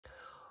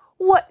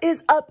What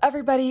is up,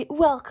 everybody?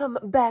 Welcome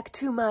back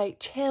to my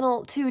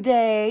channel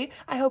today.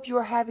 I hope you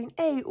are having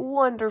a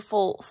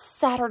wonderful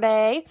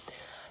Saturday.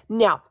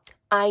 Now,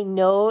 I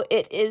know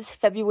it is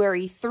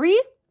February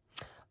 3.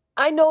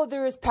 I know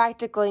there is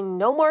practically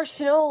no more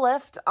snow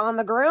left on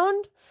the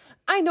ground.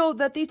 I know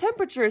that the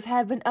temperatures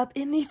have been up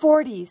in the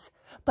 40s,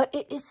 but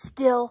it is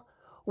still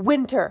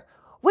winter,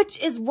 which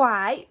is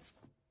why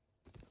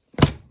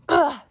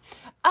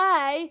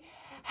I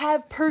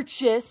have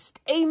purchased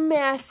a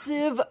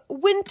massive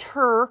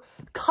winter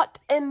cut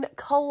and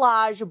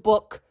collage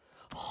book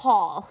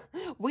haul.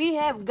 We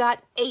have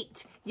got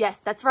 8. Yes,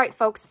 that's right,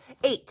 folks.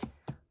 8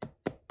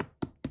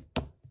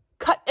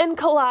 cut and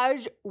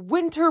collage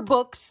winter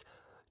books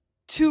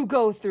to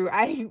go through.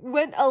 I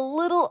went a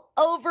little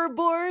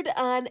overboard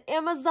on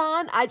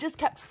Amazon. I just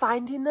kept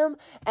finding them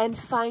and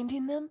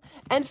finding them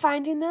and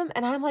finding them.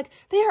 And I'm like,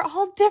 they are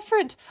all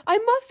different. I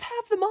must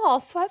have them all.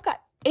 So I've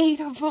got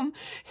 8 of them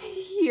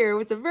here. It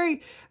was a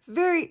very,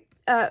 very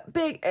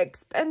big,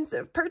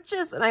 expensive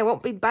purchase, and I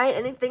won't be buying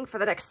anything for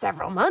the next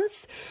several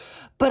months,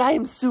 but I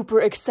am super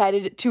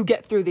excited to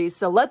get through these.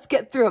 So let's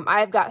get through them.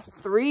 I've got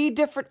 3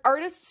 different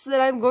artists that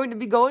I'm going to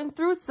be going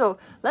through. So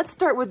let's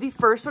start with the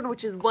first one,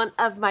 which is one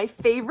of my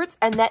favorites,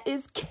 and that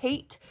is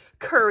Kate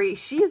Curry.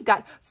 She has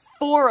got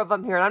 4 of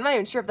them here, and I'm not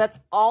even sure if that's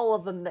all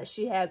of them that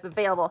she has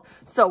available.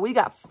 So we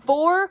got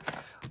 4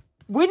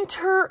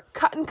 winter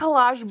cut and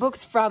collage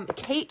books from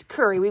Kate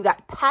Curry. We've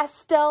got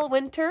Pastel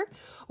Winter,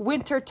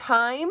 Winter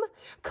Time,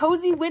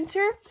 Cozy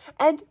Winter,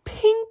 and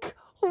Pink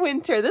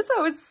Winter. This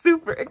I was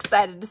super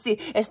excited to see.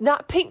 It's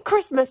not Pink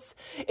Christmas,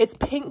 it's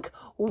Pink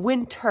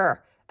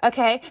Winter.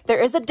 Okay,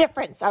 there is a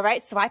difference, all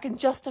right? So I can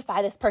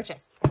justify this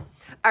purchase.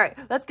 All right,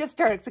 let's get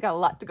started because I got a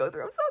lot to go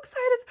through. I'm so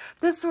excited.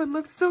 This one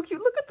looks so cute.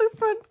 Look at the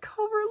front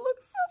cover. It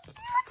looks so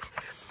cute.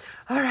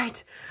 All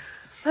right.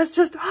 Let's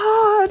just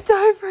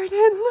dive right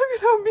in. Look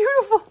at how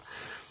beautiful.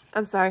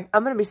 I'm sorry.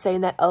 I'm going to be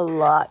saying that a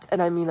lot, and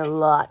I mean a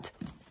lot.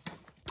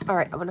 All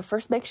right. I want to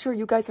first make sure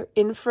you guys are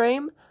in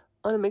frame.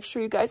 I want to make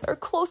sure you guys are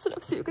close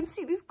enough so you can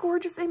see these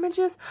gorgeous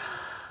images.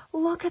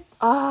 Look at,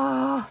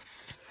 now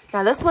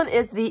this one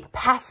is the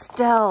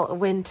Pastel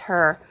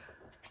Winter.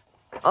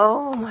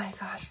 Oh my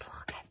gosh.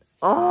 Look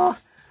at,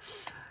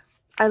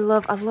 I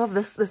love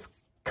this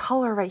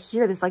color right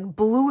here. This like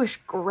bluish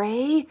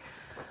gray.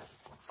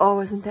 Oh,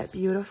 isn't that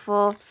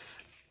beautiful?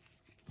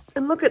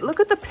 And look at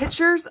the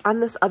pictures on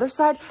this other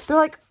side. They're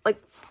like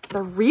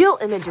the real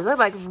images. They're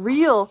like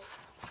real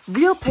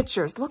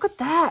pictures. Look at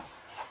that.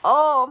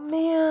 Oh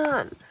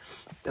man.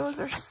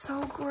 Those are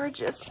so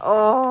gorgeous.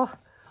 Oh,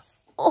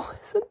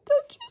 isn't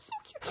that just so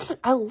cute?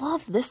 I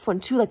love this one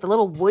too, like the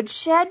little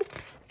woodshed.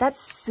 That's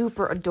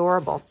super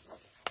adorable.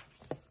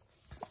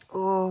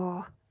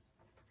 Oh.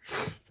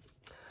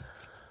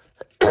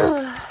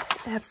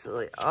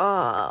 Absolutely.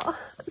 Oh,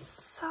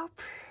 so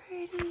pretty.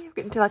 We're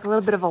getting to like a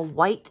little bit of a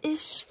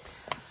whitish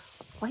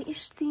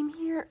theme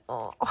here.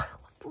 Oh, I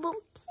love the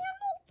little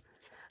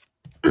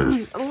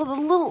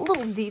candle.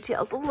 little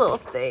details, the little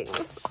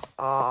things.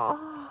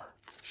 Oh,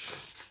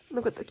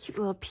 look at the cute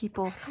little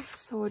people. They're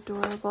so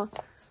adorable.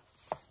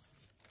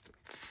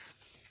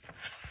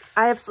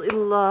 I absolutely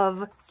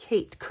love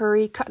Kate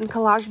Curry cut and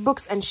collage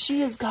books, and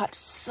she has got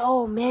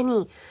so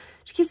many.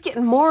 She keeps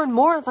getting more and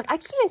more. It's like, I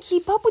can't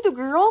keep up with you,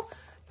 girl.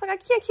 It's like, I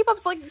can't keep up.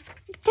 It's like,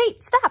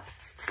 Kate, stop.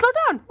 Slow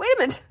down. Wait a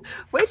minute.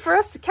 Wait for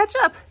us to catch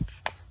up.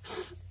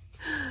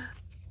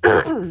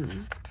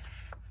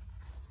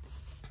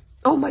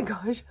 Oh my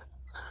gosh.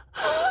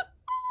 Oh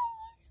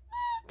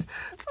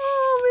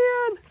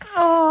man.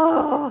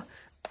 Oh.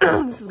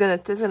 This is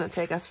gonna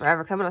take us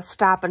forever. I'm gonna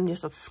stop and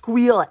just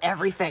squeal at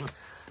everything.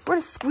 We're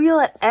gonna squeal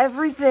at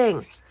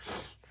everything.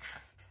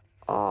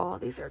 Oh,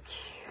 these are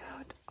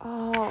cute.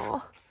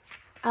 Oh.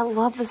 I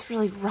love this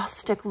really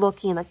rustic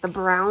looking, like the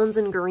browns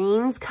and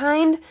greens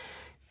kind.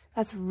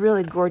 That's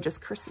really gorgeous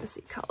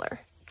Christmassy color.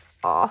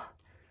 Oh,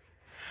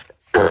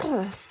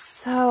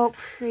 so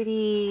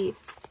pretty.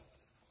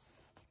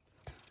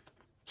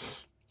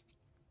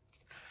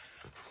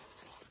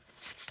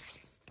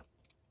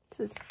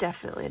 This is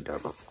definitely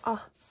adorable.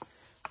 Oh,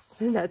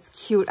 that's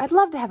cute. I'd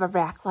love to have a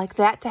rack like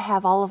that to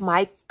have all of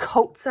my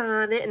coats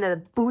on it and then the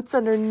boots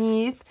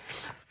underneath.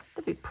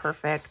 That'd be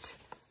perfect.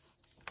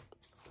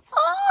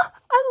 Oh,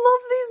 I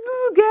love these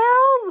little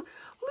gals.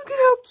 Look at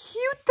how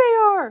cute they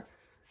are.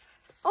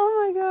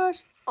 Oh my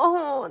gosh.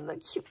 Oh, and the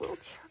cute little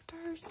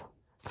characters.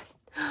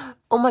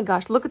 Oh my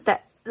gosh, look at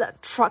that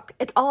truck.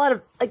 It's all out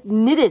of like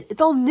knitted.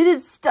 It's all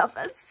knitted stuff.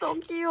 That's so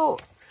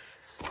cute.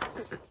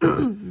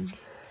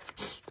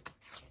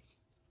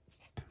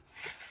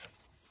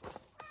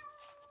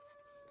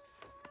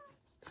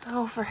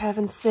 Oh, for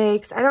heaven's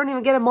sakes. I don't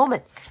even get a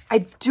moment. I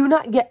do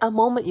not get a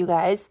moment, you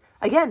guys.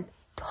 Again,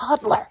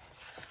 toddler.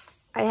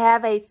 I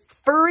have a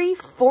furry,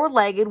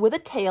 4-legged with a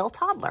tail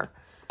toddler.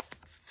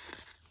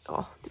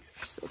 Oh, these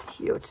are so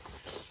cute.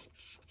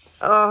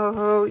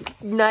 Oh,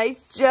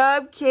 nice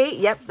job, Kate.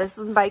 Yep, this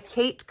is by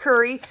Kate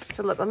Curry.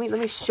 So look, let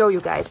me show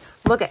you guys.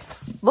 Look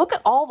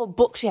at all the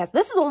books she has.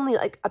 This is only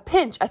like a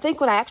pinch. I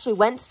think when I actually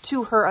went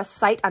to her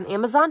site on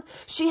Amazon,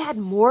 she had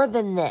more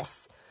than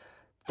this.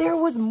 There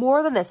was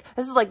more than this.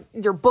 This is like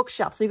your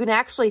bookshelf. So you can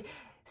actually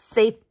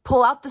say,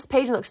 pull out this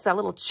page and look, that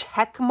little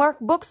check mark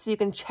book so you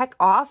can check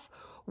off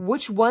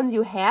which ones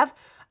you have.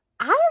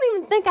 I don't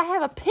even think I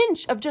have a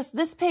pinch of just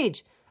this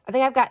page. I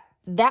think I've got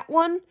that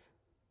one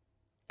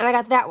and I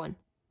got that one.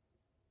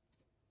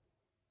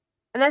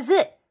 And that's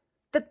it.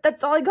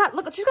 That's all I got.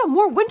 Look, she's got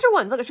more winter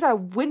ones. Look, she's got a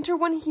winter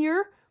one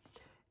here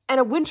and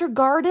a winter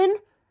garden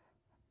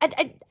and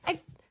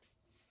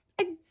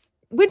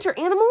winter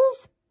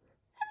animals.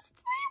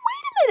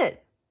 Wait a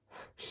minute.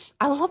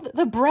 I love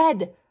the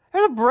bread.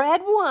 There's a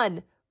bread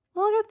one.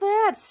 Look at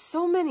that.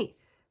 So many.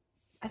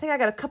 I think I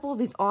got a couple of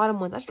these autumn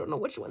ones. I just don't know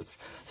which ones.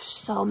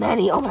 So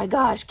many. Oh my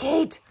gosh,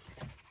 Kate.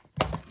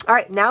 All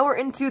right, now we're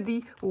into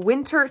the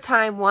winter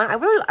time one. I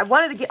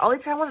wanted to get all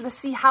these. I wanted to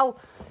see how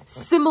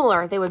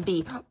similar they would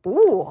be.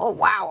 Ooh, oh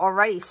wow,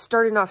 already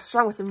starting off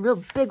strong with some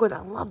real big ones. I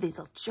love these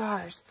little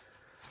jars.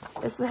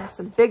 This one has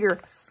some bigger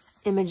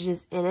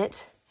images in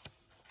it.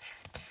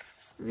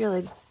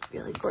 Really,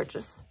 really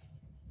gorgeous.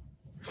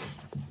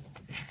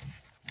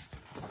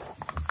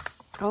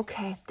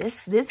 Okay,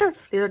 these are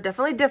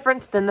definitely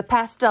different than the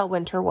pastel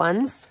winter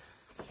ones.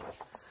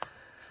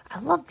 I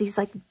love these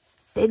like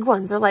big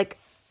ones. They're like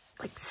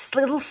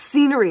little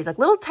sceneries, like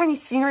little tiny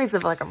sceneries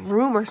of like a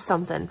room or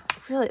something.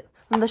 Really,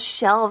 and the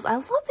shelves. I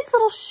love these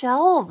little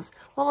shelves.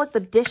 Well, like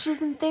the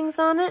dishes and things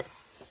on it.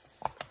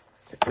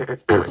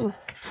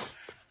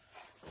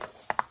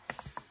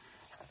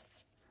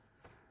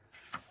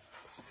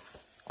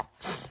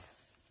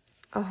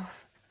 Oh,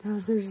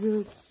 those are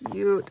so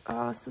cute.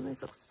 Oh, some of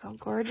these look so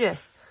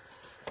gorgeous.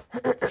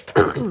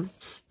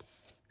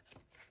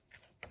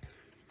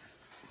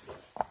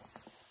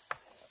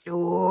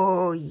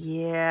 Oh,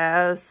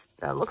 yes.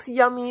 That looks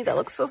yummy. That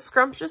looks so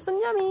scrumptious and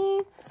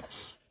yummy.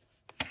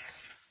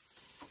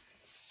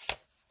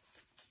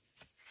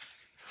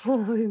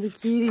 Oh, the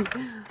kitty.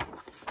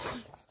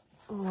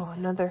 Oh,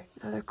 another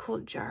cool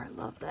jar. I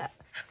love that.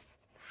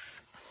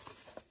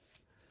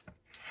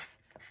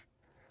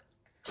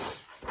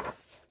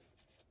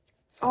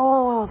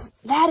 Oh,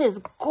 that is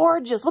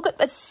gorgeous. Look at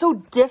that's so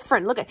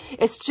different. Look at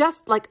it's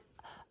just like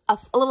a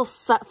little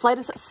flight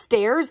of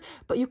stairs,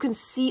 but you can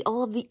see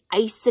all of the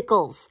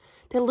icicles.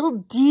 The little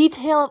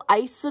detail of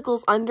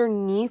icicles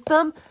underneath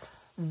them.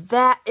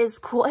 That is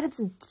cool. And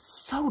it's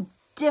so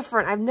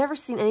different. I've never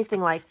seen anything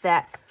like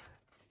that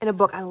in a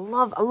book. I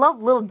love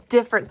little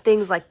different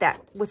things like that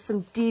with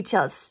some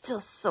detail. It's still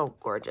so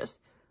gorgeous.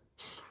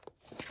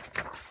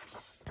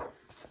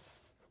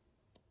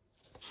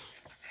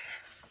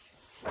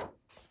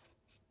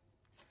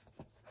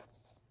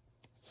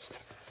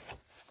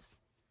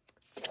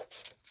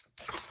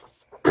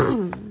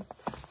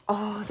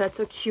 Oh, that's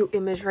a cute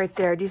image right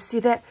there. Do you see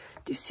that?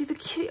 Do you see the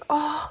kitty?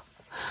 Oh,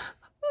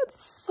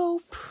 that's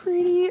so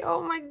pretty.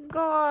 Oh my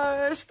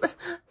gosh. But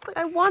it's like,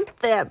 I want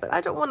that, but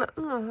I don't want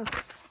to.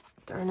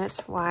 Darn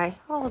it. Why?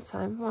 All the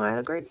time. Why?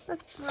 The great,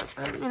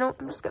 you know,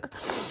 I'm just gonna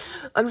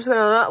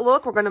not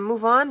look. We're gonna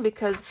move on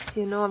because,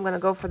 you know, I'm gonna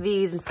go for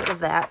these instead of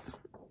that.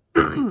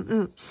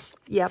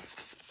 Yep.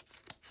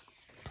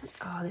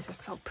 Oh, these are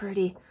so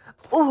pretty.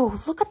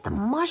 Oh, look at the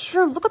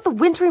mushrooms. Look at the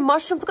wintry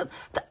mushrooms. Look at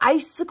the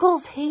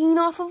icicles hanging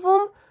off of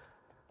them.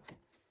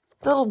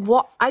 The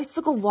little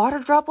icicle water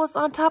droplets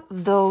on top.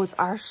 Those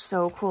are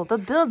so cool. The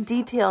little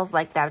details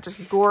like that are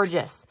just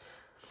gorgeous.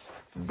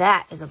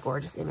 That is a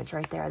gorgeous image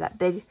right there. That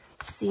big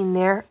scene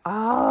there.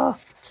 Oh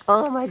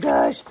my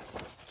gosh.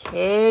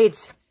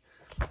 Kate.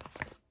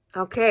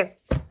 Okay,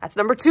 that's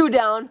number 2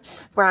 down.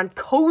 We're on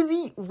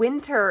Cozy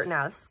Winter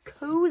now. This is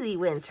Cozy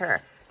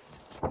Winter.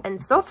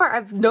 And so far,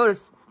 I've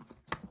noticed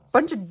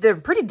they're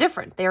pretty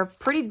different. They are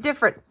pretty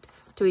different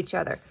to each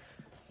other.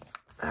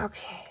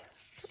 Okay,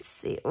 let's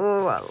see.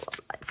 Oh, I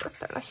like this.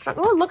 They're not strong.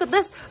 Oh, look at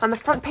this. On the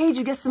front page,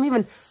 you get some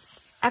even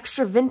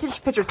extra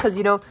vintage pictures because,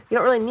 you know, you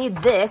don't really need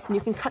this. And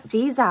you can cut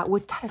these out,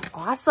 which that is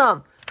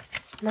awesome.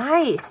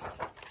 Nice.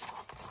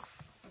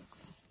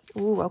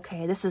 Ooh,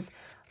 okay. This is a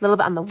little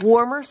bit on the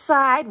warmer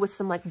side with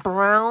some, like,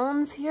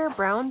 browns here,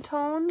 brown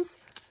tones.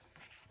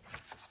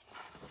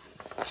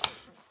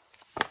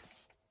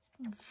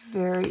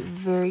 Very,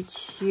 very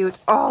cute.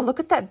 Oh, look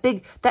at that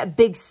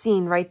big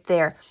scene right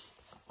there.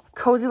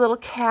 Cozy little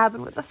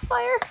cabin with a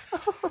fire.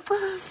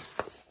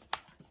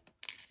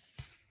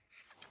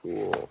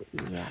 Oh,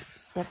 yeah.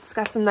 Yep, it's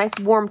got some nice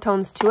warm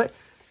tones to it.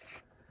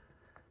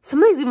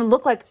 Some of these even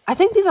look like, I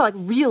think these are like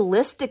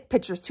realistic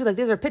pictures too. Like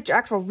these are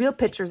actual real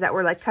pictures that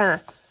were like kind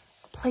of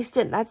placed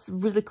in. That's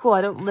really cool.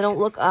 They don't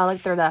look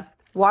like they're the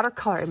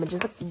watercolor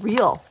images. Look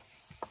real.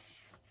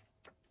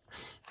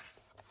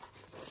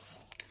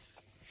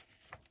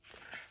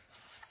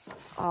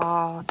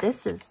 Oh,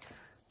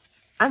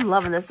 I'm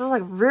loving this. This is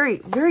like very,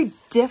 very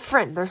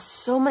different. There's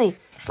so many.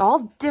 It's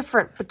all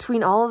different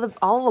between all of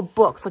the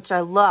books, which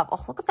I love.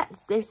 Oh, look at that.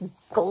 There's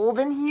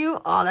golden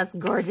hue. Oh, that's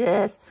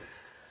gorgeous.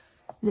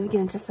 And then we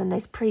get into some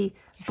nice pretty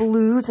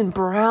blues and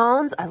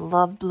browns. I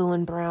love blue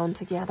and brown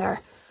together.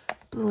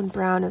 Blue and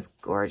brown is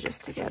gorgeous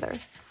together.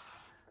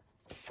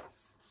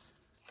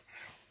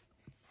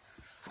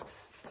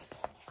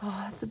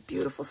 Oh, that's a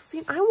beautiful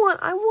scene. I want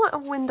a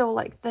window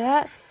like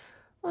that.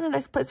 I want a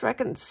nice place where I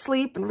can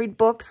sleep and read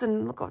books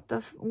and look out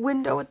the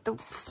window at the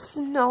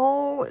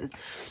snow. And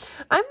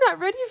I'm not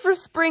ready for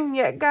spring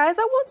yet, guys.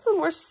 I want some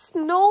more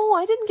snow.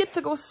 I didn't get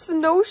to go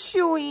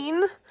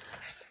snowshoeing.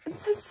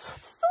 It's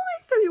only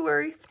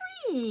February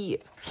 3.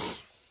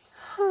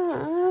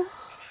 Huh.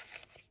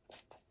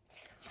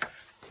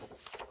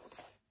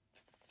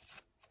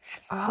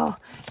 Oh,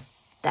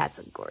 that's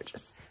a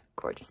gorgeous,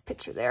 gorgeous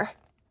picture there.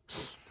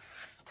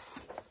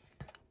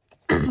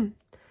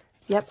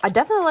 Yep, I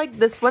definitely like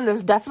this one.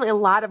 There's definitely a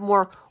lot of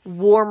more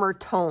warmer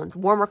tones,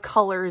 warmer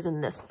colors in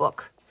this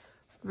book.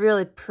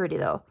 Really pretty,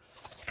 though.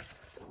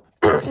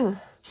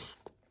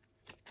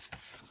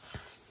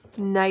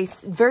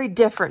 Nice, very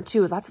different,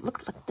 too.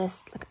 Look like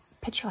this, like a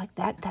picture like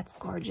that. That's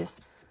gorgeous.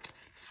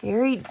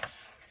 Very,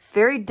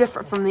 very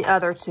different from the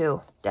other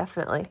two,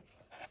 definitely.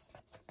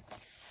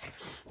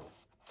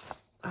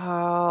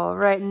 All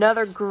right,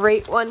 another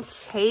great one,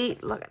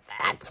 Kate. Look at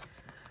that.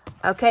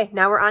 Okay,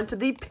 now we're on to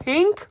the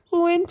pink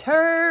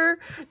winter.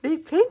 The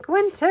pink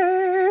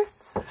winter.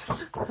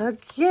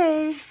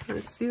 Okay,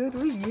 let's see what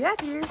we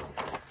got here.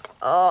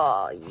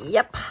 Oh,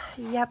 yep,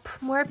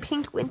 more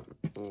pink winter.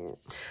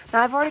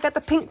 Now, I've already got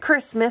the pink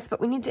Christmas, but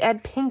we need to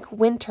add pink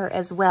winter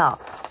as well.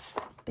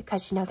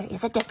 Because, you know, there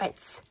is a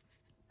difference.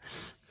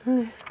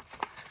 This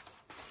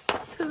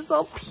is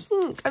all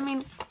pink. I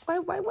mean, why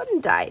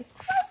wouldn't I?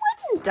 Why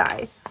wouldn't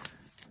I?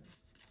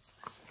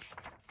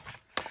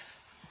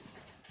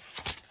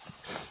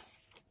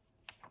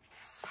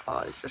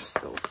 Oh, these are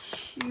so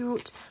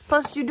cute.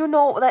 Plus, you do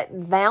know that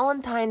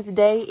Valentine's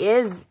Day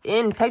is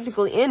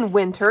technically in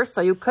winter,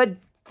 so you could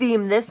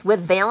theme this with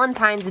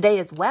Valentine's Day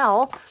as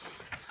well.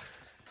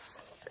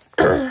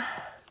 Oh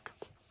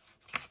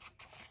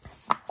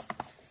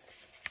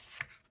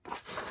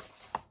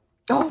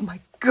my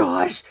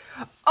gosh.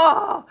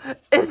 Oh,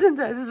 isn't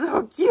that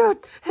so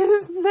cute?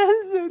 Isn't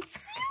that so cute?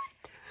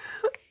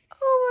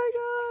 Oh my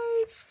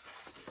gosh.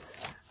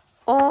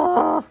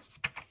 Oh.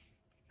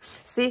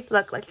 See,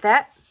 look, like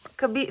that.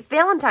 Could be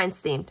Valentine's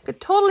themed.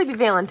 Could totally be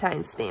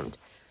Valentine's themed.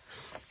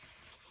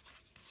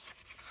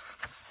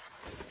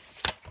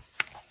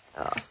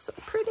 Oh, so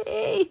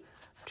pretty. I'm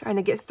trying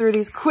to get through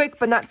these quick,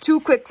 but not too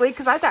quickly,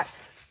 because I got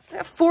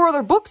 4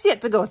 other books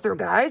yet to go through,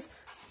 guys.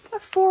 I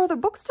got 4 other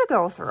books to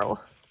go through.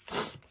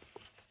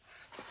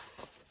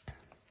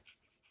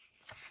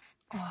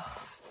 Oh.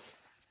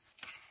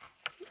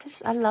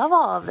 I love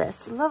all of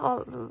this. I love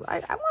all.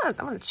 I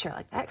want a chair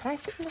like that. Can I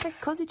sit in a nice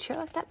cozy chair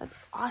like that?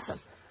 That's awesome.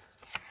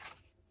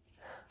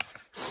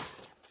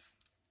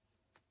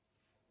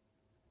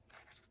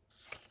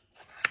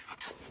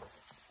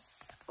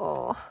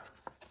 Oh,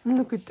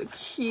 look at the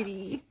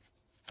kitty.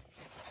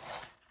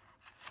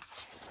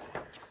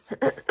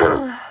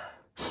 And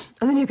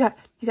then you got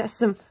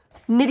some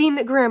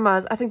knitting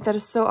grandmas. I think that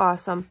is so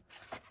awesome.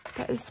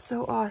 That is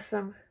so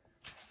awesome.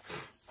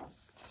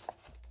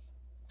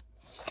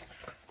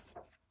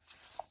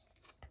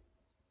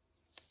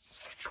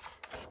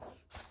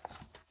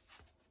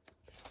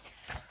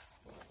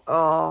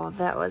 Oh,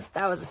 that was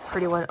a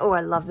pretty one. Oh,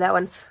 I love that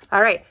one.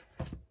 All right.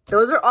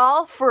 Those are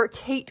all for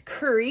Kate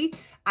Curry.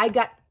 I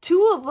got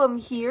 2 of them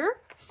here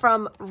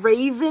from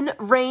Raven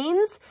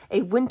Rains,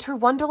 a Winter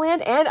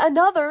Wonderland, and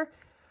another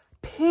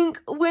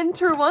pink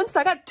winter one. So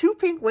I got 2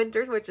 pink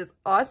winters, which is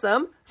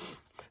awesome.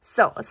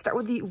 So let's start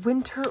with the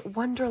Winter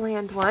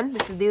Wonderland one.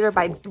 These are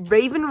by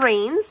Raven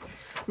Rains.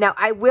 Now,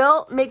 I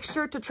will make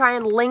sure to try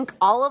and link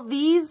all of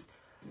these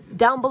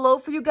down below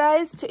for you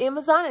guys to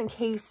Amazon in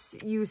case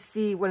you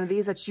see one of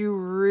these that you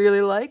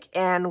really like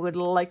and would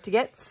like to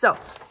get. So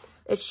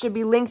it should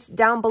be linked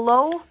down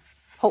below,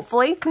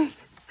 hopefully,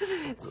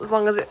 as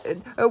long as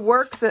it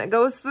works and it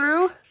goes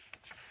through.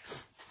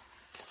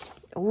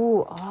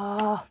 Ooh,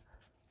 oh,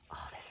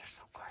 these are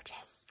so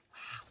gorgeous.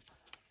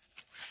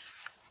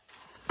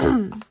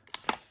 Wow.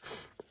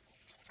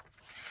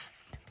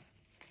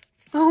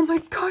 Oh my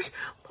gosh,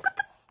 look at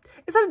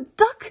is that a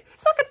duck?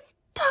 It's like a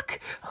duck.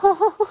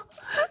 Oh,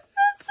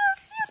 that's so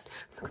cute.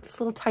 Look at this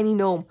little tiny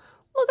gnome.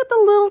 Look at the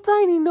little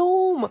tiny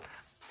gnome.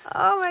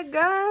 Oh my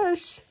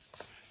gosh.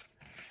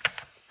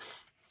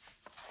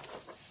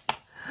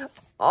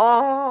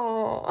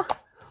 Oh,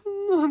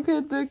 look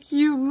at the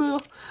cute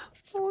little,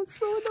 oh, it's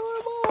so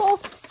adorable.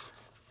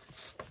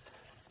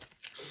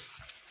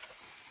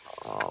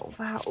 Oh,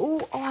 wow. Oh,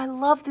 I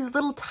love these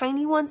little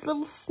tiny ones,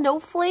 little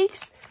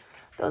snowflakes.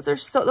 Those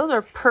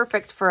are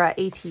perfect for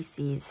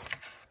ATCs.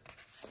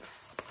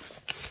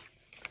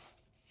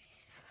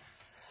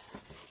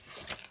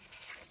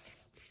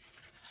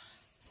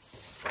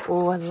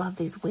 Oh, I love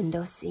these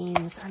window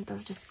scenes. Aren't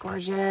those just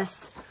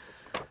gorgeous?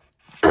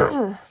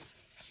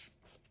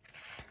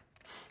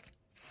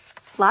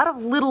 A lot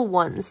of little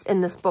ones in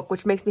this book,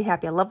 which makes me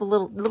happy. I love the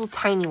little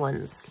tiny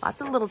ones.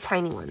 Lots of little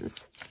tiny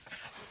ones.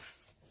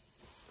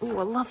 Oh,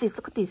 I love these.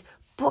 Look at these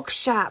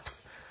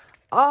bookshops.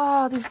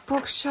 Oh, these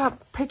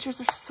bookshop pictures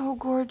are so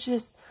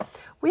gorgeous.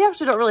 We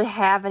actually don't really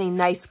have any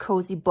nice,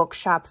 cozy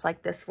bookshops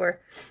like this where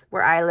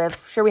I live.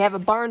 Sure, we have a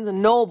Barnes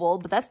and Noble,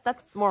 but that's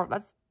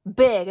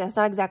big, and it's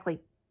not exactly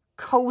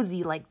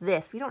cozy like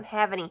this. We don't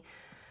have any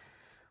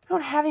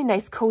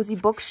nice, cozy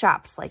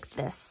bookshops like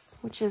this,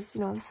 which is,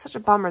 you know, such a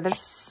bummer. They're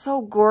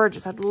so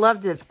gorgeous. I'd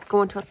love to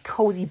go into a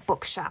cozy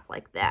bookshop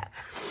like that.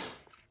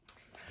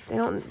 They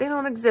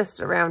don't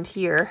exist around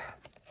here.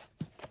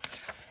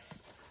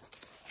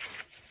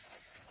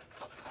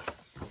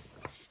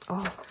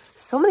 Oh,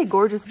 so many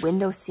gorgeous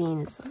window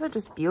scenes. Those are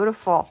just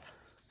beautiful.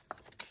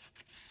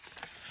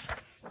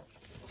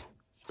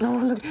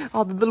 Oh, look,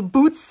 all the little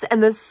boots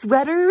and the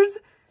sweaters.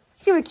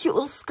 There's even a cute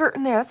little skirt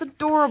in there. That's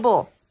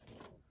adorable.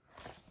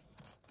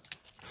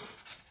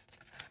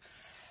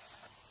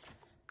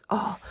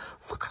 Oh,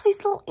 look at these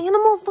little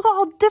animals. Look at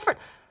how different.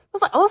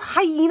 Those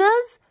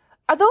hyenas?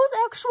 Are those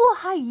actual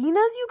hyenas,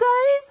 you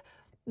guys?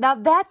 Now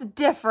that's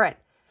different.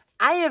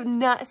 I have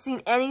not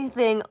seen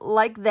anything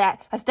like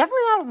that. That's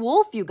definitely not a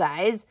wolf, you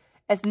guys.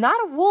 It's not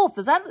a wolf.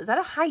 Is that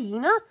a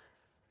hyena?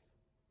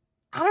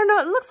 I don't know.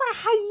 It looks like a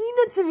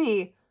hyena to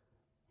me.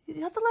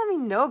 You have to let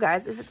me know,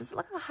 guys, if it does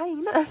look like a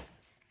hyena.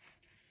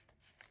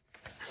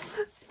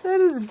 That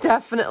is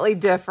definitely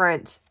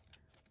different.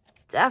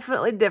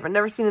 Definitely different.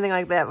 Never seen anything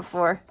like that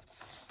before.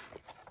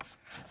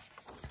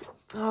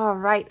 All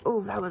right.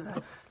 Oh, that was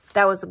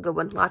a good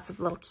one. Lots of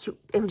little cute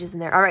images in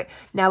there. All right.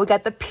 Now we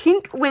got the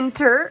Pink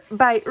Winter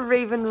by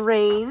Raven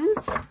Rains.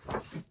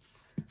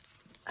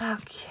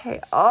 Okay.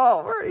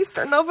 Oh, we're already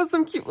starting off with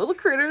some cute little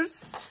critters.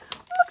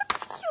 Look at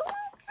the cute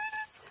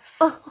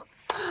little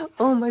critters.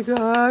 Oh my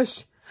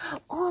gosh.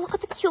 Oh, look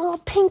at the cute little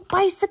pink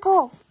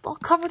bicycle. All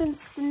covered in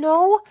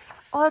snow.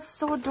 Oh, that's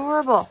so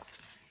adorable.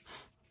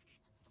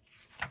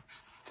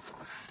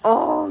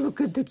 Oh,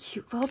 look at the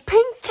cute little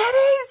pink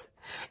kitties.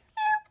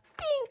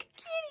 Pink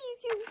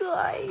kitties, you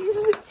guys.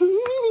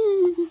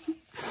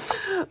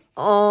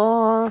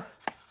 Oh.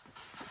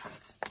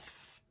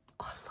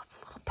 Oh, I love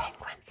the little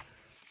penguin.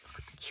 Look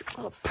at the cute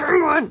little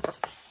penguin.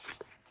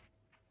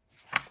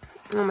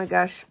 Oh my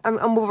gosh. I'm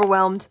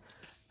overwhelmed.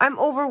 I'm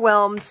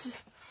overwhelmed.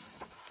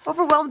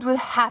 Overwhelmed with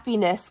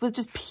happiness, with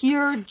just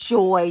pure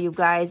joy, you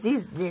guys.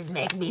 These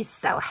make me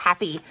so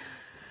happy.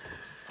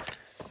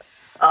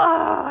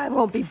 Oh, I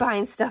won't be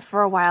buying stuff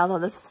for a while, though.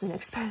 This is an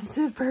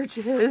expensive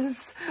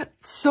purchase.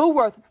 So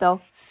worth it,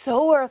 though.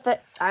 So worth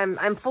it.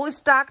 I'm fully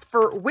stocked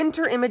for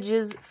winter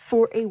images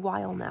for a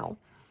while now.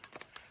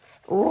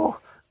 Oh,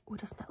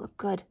 doesn't that look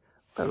good?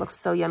 That looks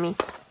so yummy.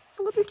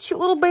 Look at the cute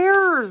little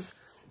bears.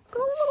 Look at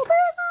the little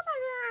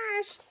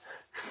bears.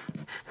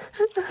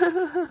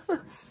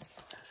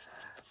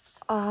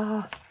 Oh,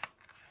 my gosh.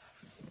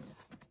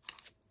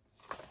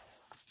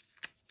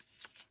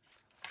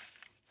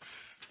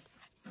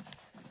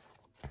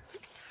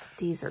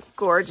 These are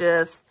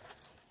gorgeous.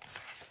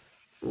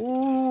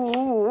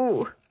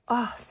 Ooh.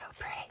 Oh, so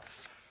pretty.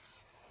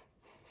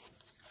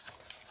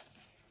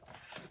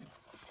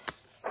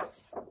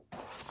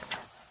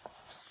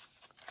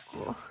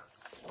 Oh,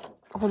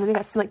 and then we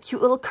got some like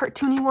cute little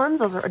cartoony ones.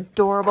 Those are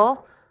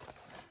adorable.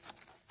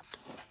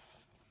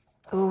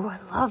 Oh, I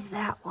love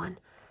that one.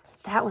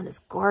 That one is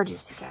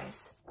gorgeous, you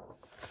guys.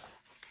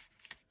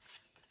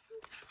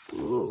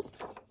 Ooh.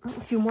 A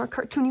few more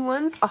cartoony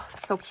ones. Oh,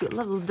 so cute.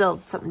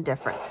 Love something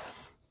different.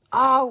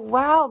 Oh,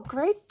 wow.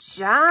 Great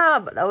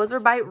job. Those are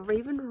by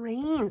Raven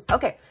Rains.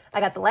 Okay, I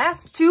got the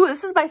last two.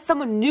 This is by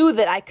someone new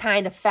that I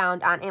kind of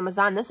found on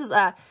Amazon. This is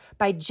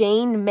by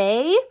Jane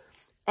May.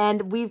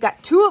 And we've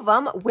got two of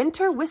them,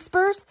 Winter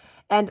Whispers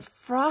and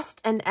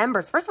Frost and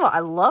Embers. First of all, I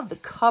love the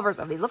covers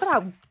of these. Look at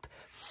how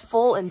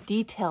full and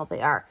detailed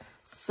they are.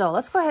 So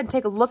let's go ahead and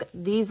take a look at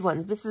these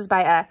ones. This is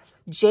by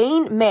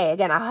Jane May.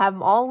 Again, I'll have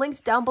them all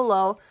linked down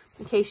below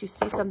in case you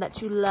see some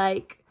that you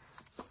like.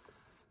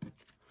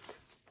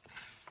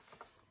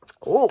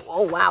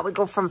 Oh, wow. We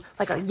go from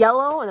like a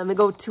yellow and then we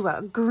go to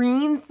a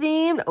green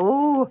theme.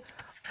 Oh,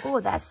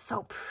 that's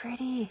so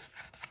pretty.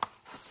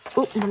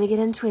 Oh, and then we get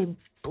into a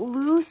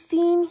blue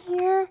theme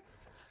here.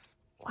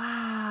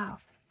 Wow.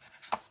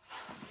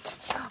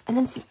 And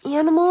then some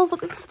animals.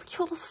 Look at the cute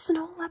little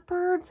snow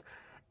leopards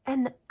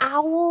and the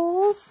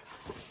owls.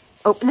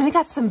 Oh, and then we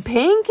got some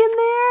pink in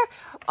there.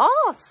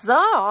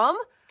 Awesome.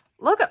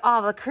 Look at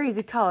all the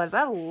crazy colors.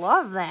 I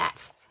love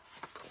that.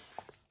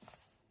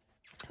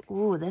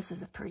 Ooh, this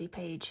is a pretty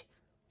page.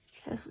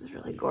 This is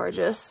really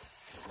gorgeous.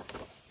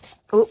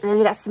 Oh, and then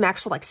we got some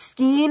actual like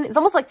skiing. It's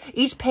almost like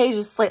each page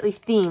is slightly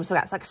themed. So we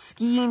got like a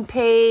skiing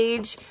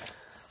page.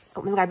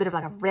 Oh, we got a bit of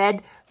like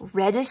a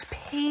reddish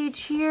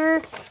page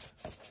here.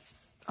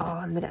 Oh,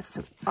 and we got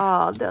some,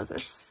 oh, those are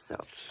so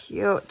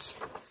cute.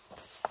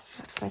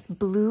 That's a nice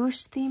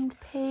bluish themed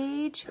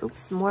page. Oops,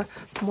 some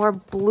more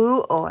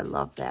blue. Oh, I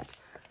love that.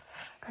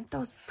 Aren't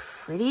those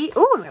pretty?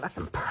 Oh, and we got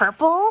some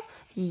purple.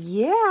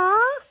 Yeah.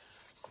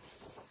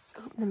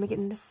 Oh, and then we get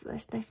into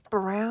this nice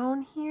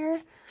brown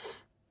here.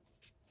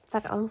 It's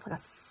like almost like a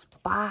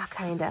spa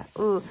kind of.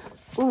 Ooh,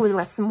 and we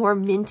got some more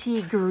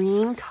minty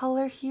green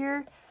color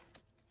here.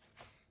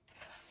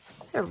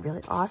 They're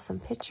really awesome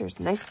pictures.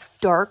 Nice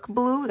dark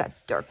blue. We got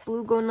dark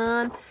blue going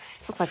on.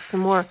 This looks like some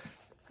more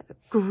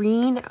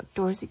green,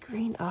 outdoorsy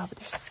green. Oh, but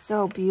they're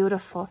so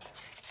beautiful.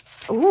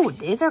 Ooh,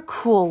 these are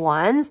cool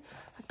ones.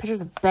 Like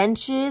pictures of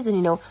benches and,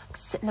 you know,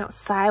 sitting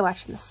outside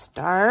watching the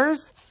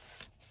stars.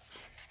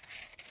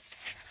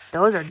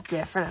 Those are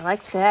different. I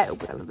like that. Ooh, we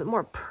got a little bit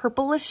more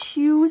purplish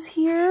hues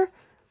here.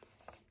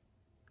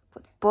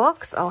 With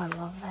books. Oh, I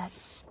love that.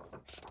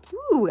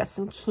 Ooh, we got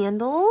some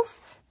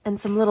candles and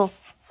some little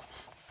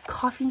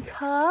coffee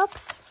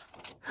cups.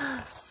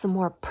 Some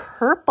more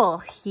purple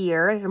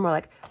here. These are more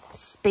like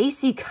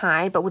spacey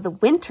kind, but with a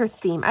winter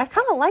theme. I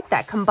kind of like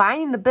that,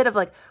 combining a bit of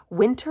like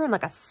winter and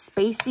like a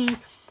spacey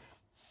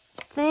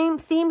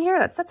theme here.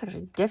 That's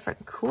actually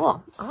different.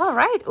 Cool. All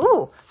right.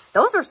 Ooh,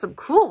 those are some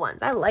cool ones.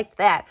 I like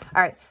that.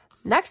 All right.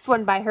 Next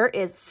one by her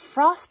is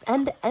Frost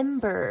and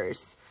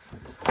Embers.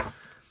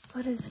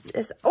 What is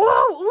this?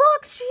 Oh,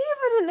 look, she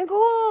even,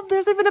 oh,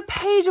 there's even a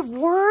page of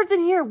words in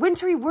here.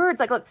 Wintry words.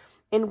 Like, look.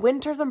 In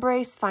winter's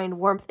embrace, find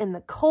warmth in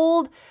the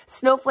cold.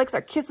 Snowflakes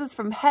are kisses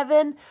from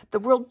heaven. The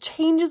world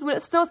changes when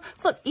it snows.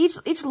 So look,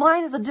 each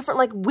line is a different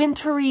like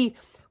wintry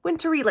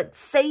like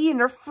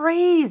saying or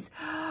phrase.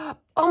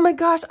 Oh my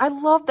gosh, I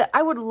love that.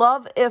 I would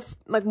love if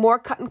like more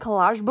cut and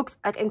collage books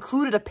like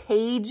included a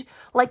page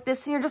like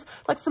this here, just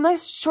like some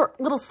nice short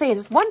little sayings.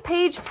 Just one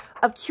page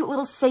of cute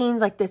little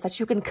sayings like this that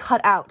you can cut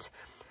out.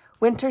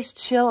 Winter's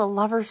chill, a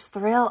lover's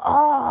thrill.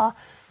 Oh.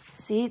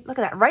 See, look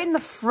at that, right in the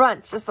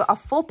front, just a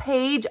full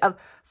page of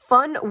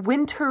fun,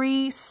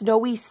 wintry,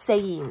 snowy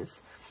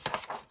sayings.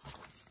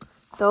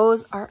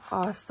 Those are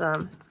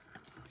awesome.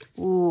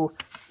 Ooh,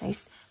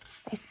 nice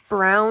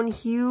brown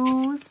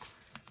hues.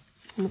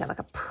 And we got like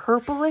a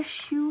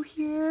purplish hue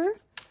here.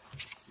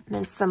 And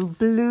then some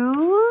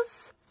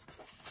blues.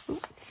 Ooh,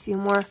 a few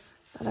more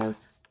other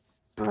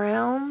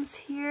browns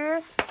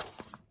here.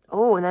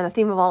 Oh, and then a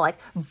theme of all like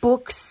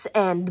books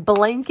and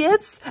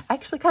blankets. I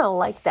actually kind of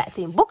like that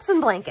theme, books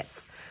and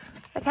blankets.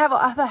 Like have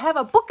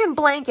a book and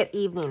blanket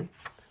evening,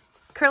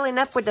 curling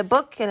up with a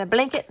book and a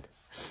blanket.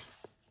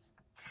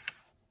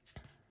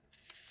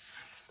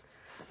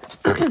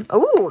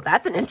 Oh,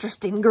 that's an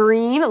interesting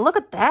green. Look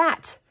at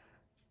that.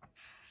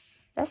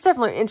 That's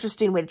definitely an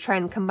interesting way to try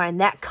and combine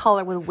that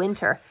color with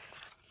winter.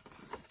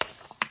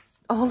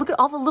 Oh, look at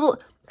all the little.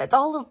 It's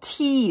all a little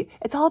tea.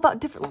 It's all about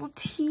different little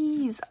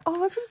teas.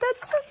 Oh, isn't that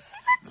so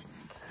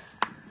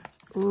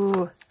cute?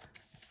 Ooh,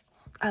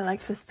 I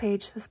like this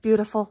page. This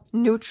beautiful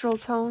neutral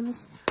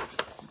tones.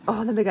 Oh,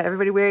 and then we got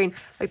everybody wearing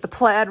like the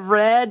plaid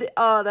red.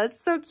 Oh,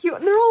 that's so cute.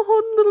 And they're all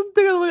holding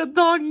little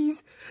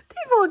doggies.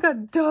 They've all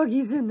got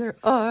doggies in their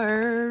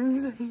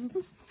arms.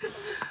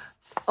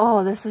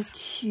 Oh, this is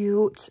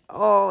cute.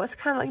 Oh, it's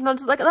kind of like, you know,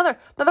 just like another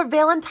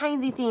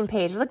Valentine's-y theme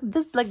page. Like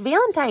this, like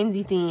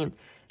Valentine's-y theme.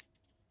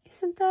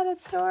 Isn't that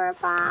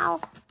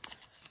adorable?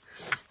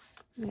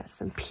 We got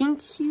some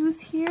pink hues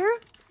here.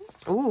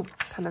 Ooh,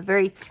 kind of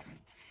very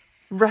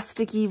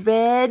rusticy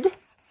red.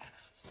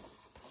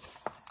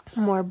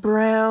 More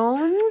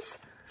browns.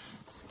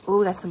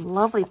 Ooh, got some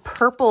lovely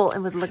purple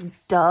and with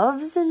like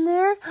doves in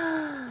there.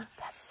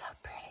 That's so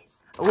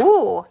pretty.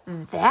 Ooh,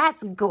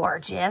 that's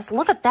gorgeous.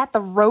 Look at that.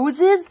 The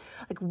roses,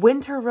 like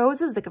winter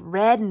roses, like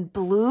red and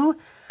blue.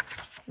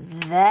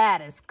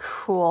 That is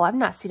cool. I've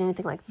not seen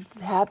anything like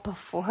that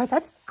before.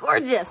 That's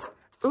gorgeous.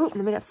 Ooh, and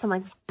then we got some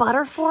like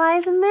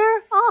butterflies in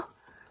there. Oh,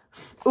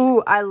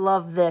 ooh, I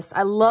love this.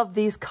 I love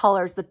these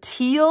colors. The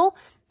teal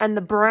and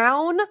the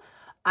brown.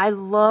 I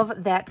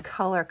love that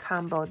color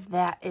combo.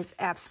 That is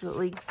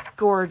absolutely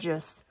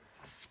gorgeous.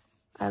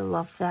 I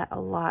love that a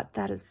lot.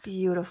 That is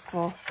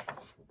beautiful.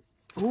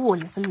 Ooh,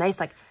 and some nice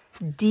like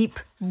deep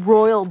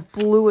royal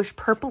bluish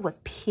purple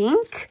with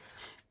pink.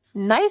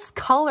 Nice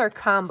color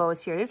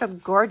combos here. These are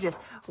gorgeous.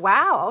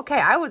 Wow. Okay.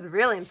 I was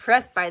really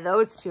impressed by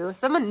those two.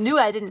 Someone new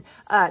I didn't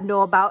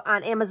know about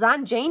on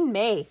Amazon, Jane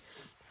May.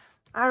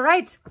 All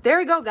right. There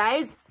we go,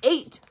 guys.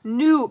 8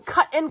 new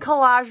cut and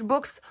collage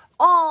books,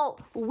 all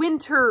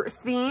winter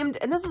themed.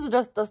 And this was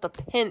just a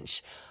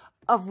pinch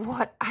of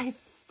what I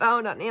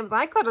found on Amazon.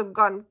 I could have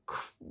gone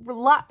a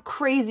lot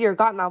crazier,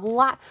 gotten a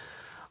lot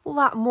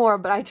more,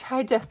 but I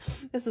tried to.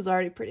 This was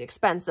already pretty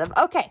expensive.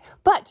 Okay,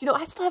 but you know,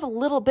 I still have a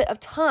little bit of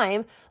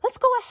time. Let's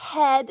go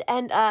ahead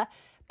and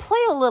play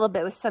a little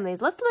bit with some of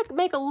these. Let's like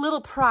make a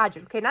little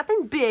project. Okay,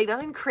 nothing big,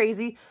 nothing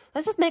crazy.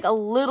 Let's just make a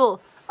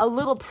little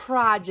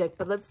project.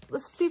 But let's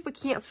see if we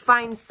can't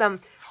find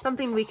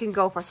something we can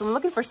go for. So I'm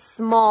looking for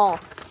small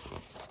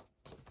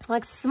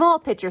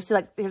pictures. See,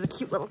 like there's a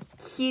cute little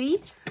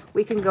kitty.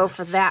 We can go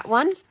for that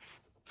one.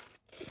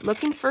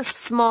 Looking for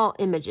small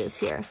images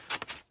here.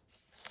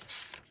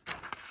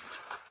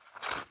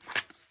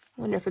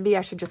 Wonder if maybe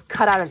I should just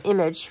cut out an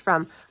image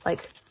from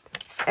like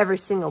every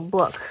single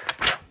book.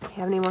 Do you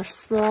have any more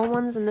small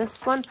ones in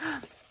this one?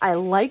 I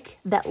like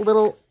that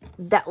little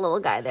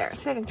guy there.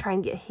 So I can try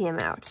and get him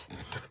out.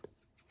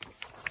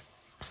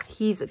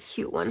 He's a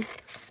cute one.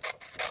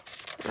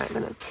 All right,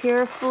 I'm gonna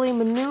carefully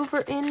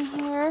maneuver in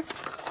here.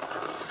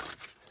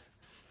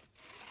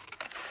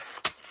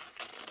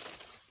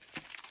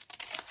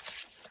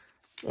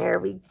 There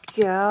we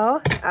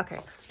go. Okay,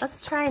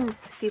 let's try and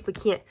see if we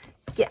can't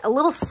get a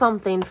little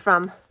something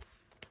from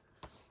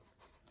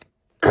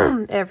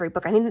every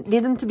book. I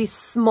need them to be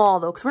small,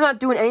 though, because we're not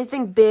doing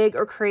anything big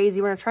or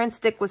crazy. We're going to try and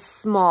stick with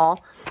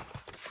small.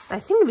 I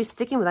seem to be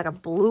sticking with like a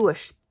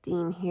bluish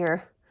theme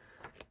here.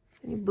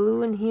 Any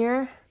blue in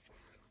here?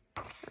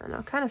 I don't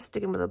know, kind of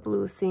sticking with a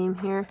blue theme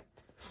here.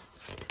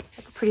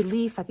 That's a pretty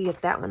leaf. I could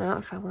get that one out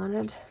if I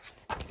wanted.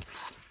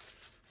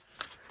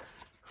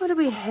 What do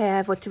we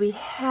have? What do we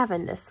have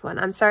in this one?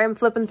 I'm sorry I'm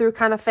flipping through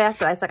kind of fast,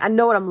 but I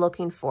know what I'm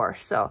looking for,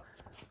 so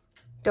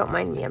don't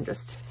mind me. I'm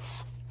just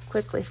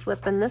quickly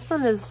flipping. This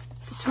one is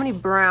too many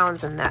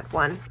browns in that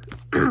one.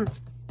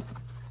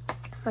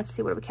 Let's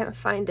see what we can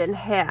find in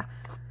here.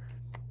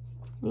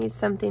 Need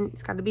something,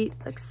 it's got to be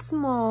like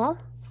small.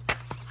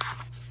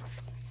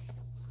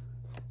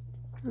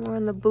 More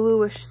on the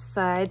bluish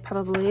side,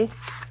 probably.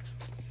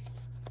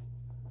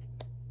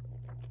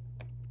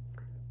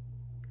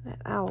 That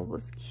owl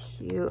was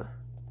cute.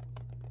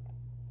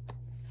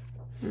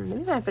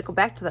 Maybe I have to go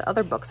back to the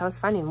other books. I was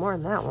finding more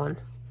in that one.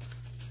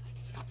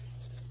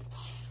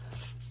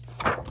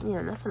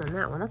 Yeah, nothing in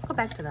that one. Let's go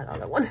back to that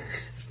other one.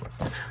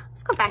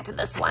 Let's go back to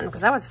this one,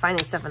 because I was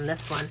finding stuff in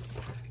this one.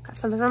 Got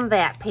something from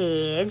that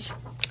page.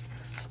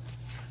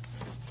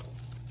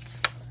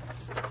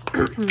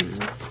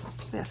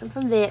 Got some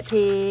from that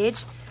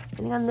page.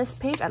 Anything on this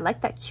page? I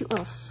like that cute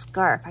little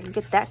scarf. I can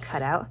get that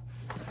cut out.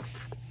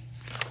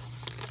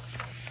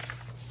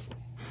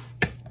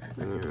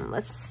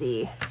 Let's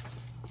see.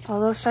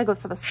 Although, should I go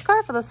for the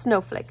scarf or the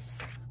snowflake?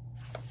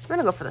 I'm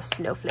gonna go for the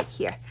snowflake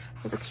here.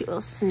 There's a cute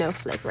little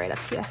snowflake right up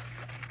here.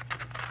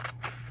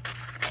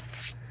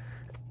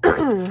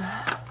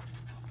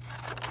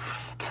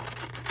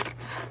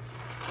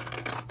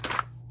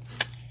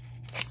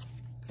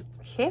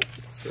 Okay,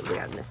 let's see what we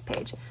got on this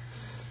page.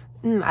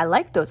 I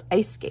like those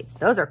ice skates.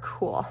 Those are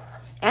cool.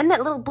 And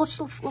that little bush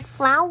of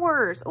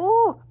flowers.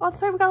 Oh, I'm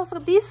sorry, we got also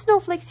these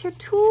snowflakes here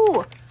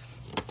too.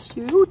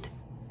 Cute.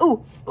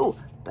 Ooh,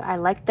 but I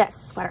like that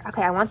sweater.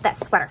 Okay, I want that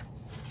sweater.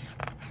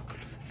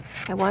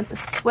 I want the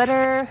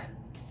sweater.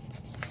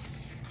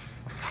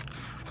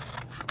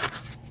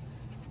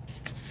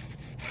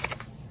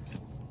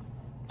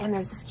 And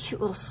there's this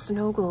cute little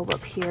snow globe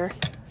up here.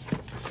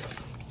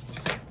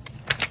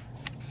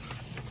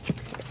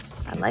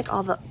 I like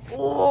all the,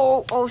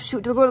 oh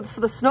shoot. Do we go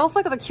for the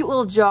snowflake or the cute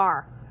little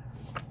jar?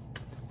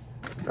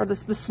 Or the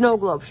snow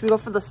globe? Should we go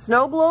for the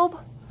snow globe?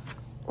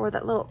 Or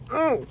that little,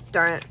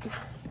 darn it.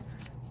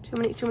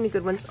 Too many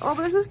good ones. Oh,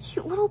 but there's this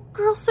cute little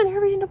girl sitting here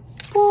reading a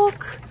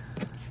book.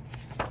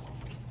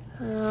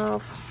 Oh,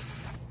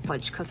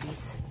 fudge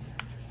cookies.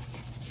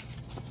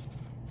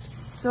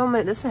 So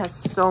many, this one has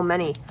so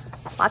many.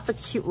 Lots of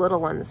cute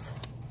little ones.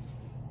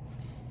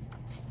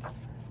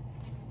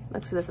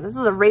 Let's see this one. This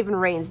is a Raven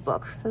Rains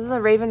book. This is a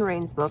Raven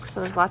Rains book,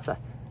 so there's lots of...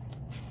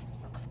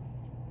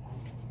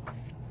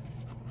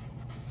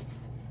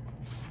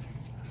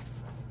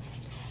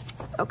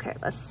 Okay,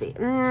 let's see.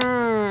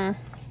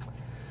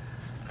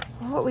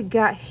 What we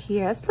got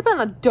here? Let's look on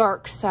the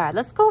dark side.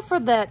 Let's go for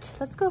that.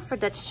 Let's go for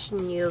that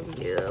snow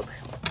globe.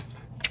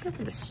 Let's go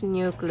for the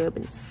snow globe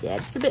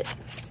instead. It's a bit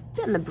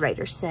on the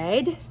brighter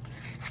side.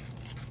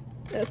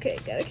 Okay,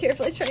 gotta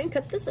carefully try and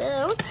cut this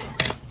out.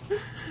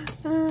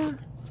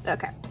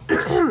 Okay.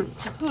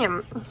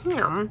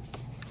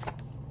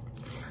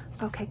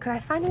 Okay, could I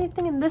find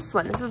anything in this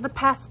one? This is the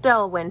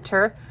Pastel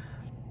Winter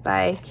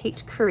by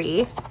Kate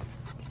Curry.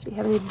 Do we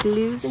have any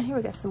blues in here?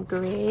 We got some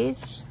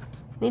grays.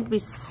 Need to be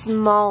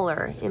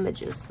smaller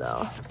images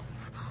though.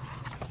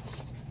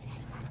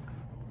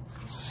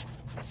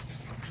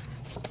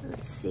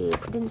 Let's see.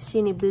 I didn't see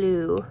any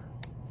blue.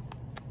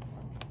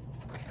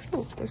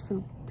 Oh, there's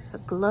a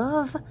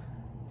glove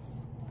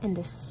and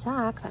a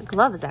sock. That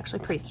glove is actually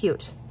pretty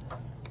cute.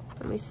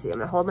 Let me see. I'm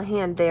gonna hold my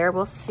hand there.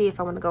 We'll see if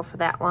I want to go for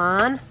that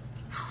one.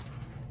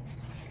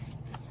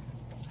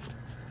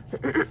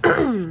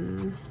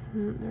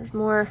 There's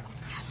more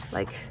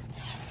like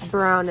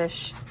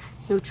brownish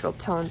neutral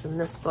tones in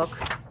this book.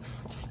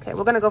 Okay,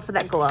 we're gonna go for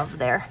that glove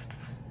there.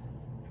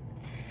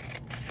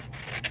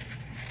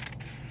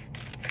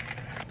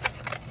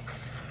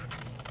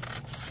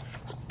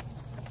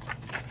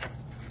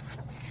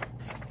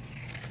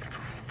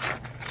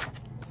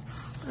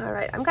 All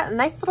right, I've got a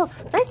nice little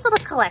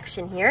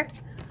collection here.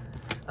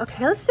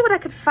 Okay, let's see what I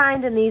could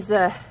find in these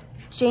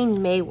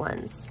Jane May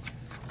ones.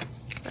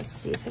 Let's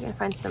see if I can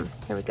find some.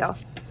 Here we go.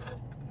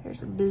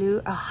 Here's a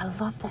blue. Oh, I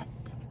love that.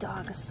 The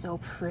dog is so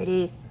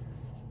pretty.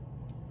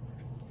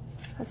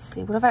 Let's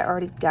see, what have I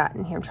already got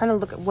in here? I'm trying to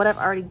look at what I've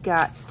already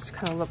got to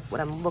kind of look what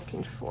I'm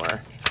looking for.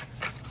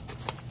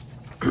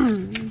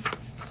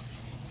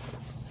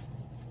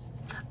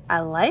 I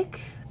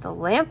like the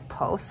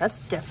lamppost. That's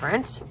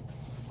different.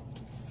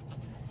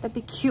 That'd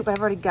be cute, but I've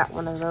already got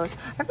one of those.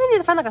 I really need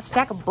to find like a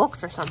stack of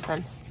books or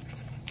something.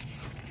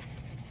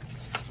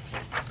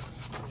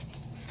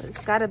 But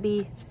it's gotta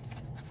be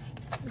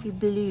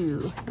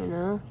blue, you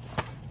know?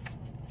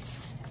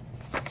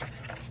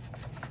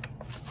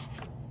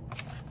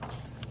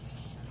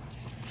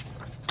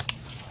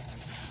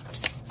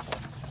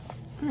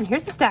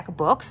 Here's a stack of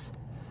books.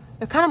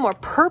 They're kind of more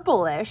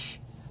purplish,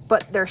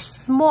 but they're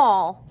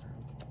small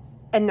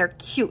and they're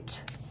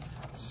cute.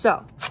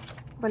 So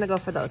I'm gonna go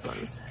for those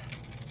ones.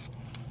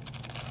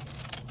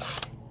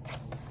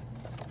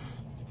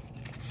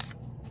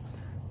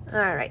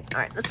 All right,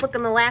 let's look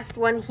in the last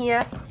one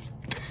here.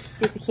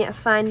 See if we can't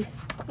find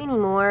any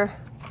more.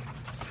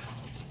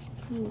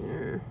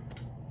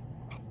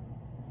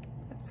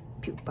 That's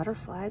cute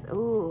butterflies.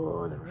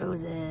 Oh, the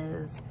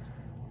roses.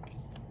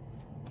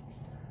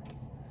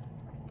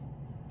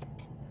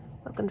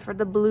 Looking for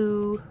the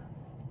blue.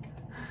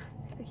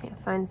 See if we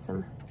can't find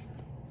some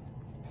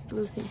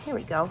blue thing. Here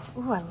we go.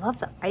 Oh, I love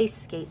the ice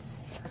skates.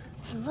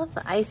 I love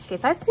the ice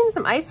skates. I've seen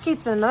some ice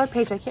skates on another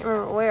page. I can't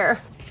remember where.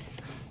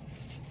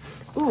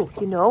 Ooh,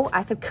 you know,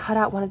 I could cut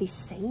out one of these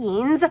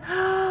sayings.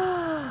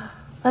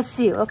 Let's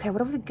see. Okay, what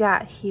have we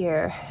got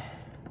here?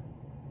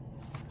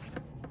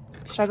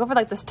 Should I go for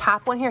like this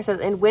top one here? It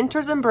says, in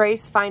winter's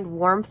embrace, find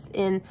warmth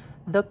in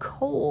the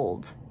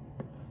cold.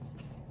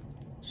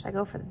 Should I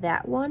go for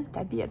that one?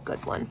 That'd be a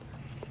good one.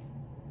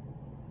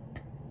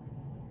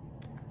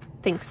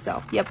 Think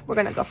so. Yep, we're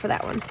gonna go for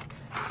that one.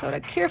 So to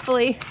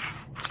carefully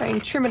try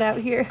and trim it out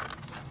here.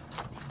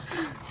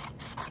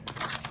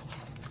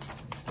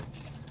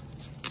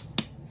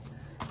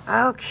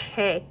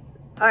 Okay,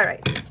 all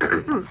right.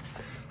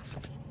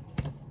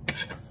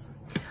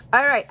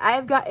 All right,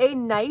 I've got a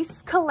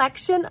nice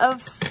collection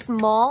of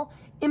small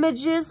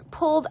images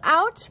pulled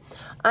out.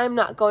 I'm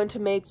not going to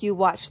make you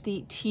watch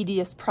the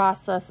tedious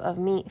process of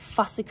me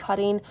fussy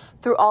cutting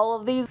through all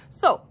of these.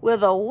 So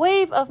with a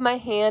wave of my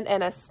hand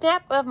and a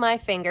snap of my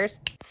fingers,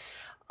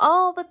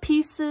 all the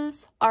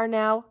pieces are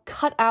now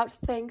cut out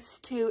thanks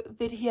to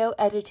video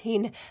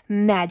editing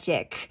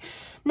magic.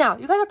 Now,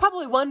 you guys are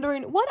probably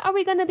wondering, what are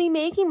we going to be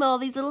making with all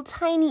these little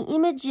tiny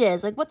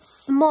images? Like, what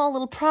small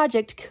little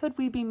project could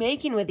we be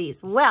making with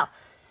these? Well,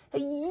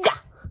 yeah,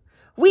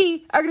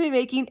 we are going to be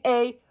making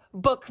a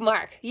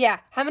bookmark. Yeah,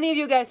 how many of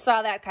you guys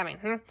saw that coming?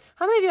 How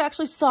many of you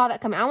actually saw that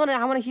coming? I want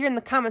to hear in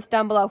the comments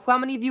down below. How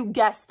many of you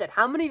guessed it?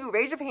 How many of you,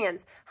 raise your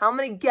hands, how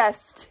many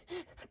guessed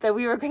that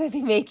we were going to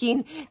be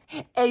making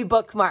a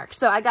bookmark?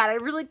 So I got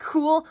a really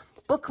cool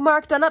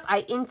bookmark done up. I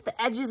inked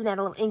the edges and had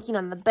a little inking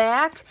on the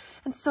back.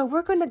 And so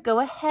we're going to go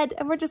ahead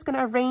and we're just going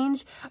to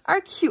arrange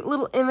our cute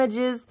little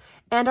images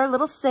and our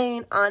little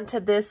saying onto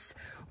this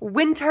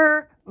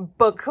winter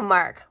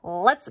bookmark.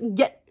 Let's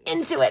get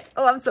into it.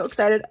 Oh, I'm so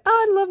excited.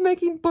 Oh, I love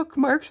making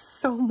bookmarks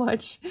so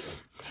much.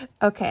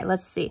 Okay,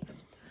 let's see.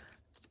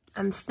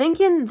 I'm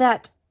thinking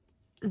that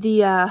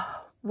the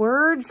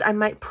words I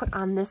might put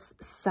on this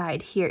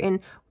side here in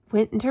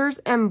winter's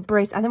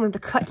embrace. I think I'm going to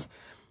cut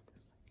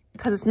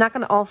because it's not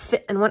going to all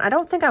fit in one. I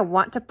don't think I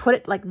want to put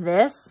it like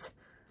this.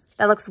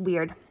 That looks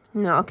weird.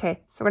 No,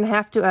 okay. So we're going to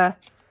have to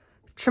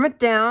trim it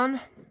down.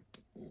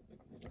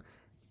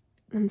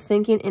 I'm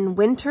thinking in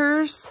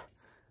winter's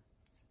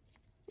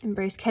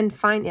embrace, can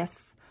find, yes,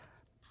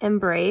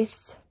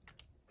 embrace.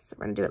 So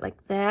we're going to do it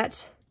like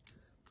that.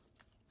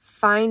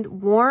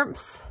 Find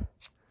warmth.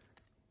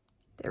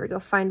 There we go.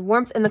 Find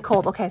warmth in the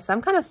cold. Okay, so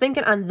I'm kind of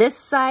thinking on this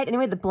side,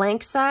 anyway, the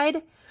blank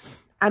side,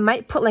 I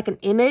might put like an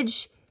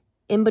image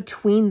in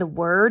between the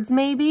words,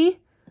 maybe.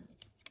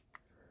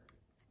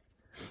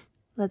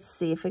 Let's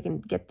see if we can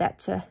get that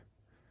to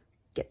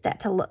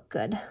look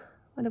good.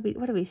 What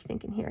are we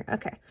thinking here?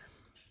 Okay,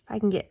 if I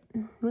can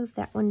move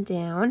that one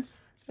down.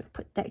 I'm gonna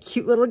put that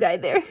cute little guy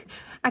there.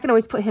 I can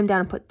always put him down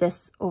and put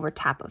this over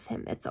top of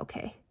him. It's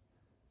okay.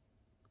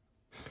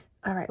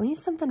 All right, we need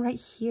something right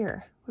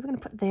here. What are we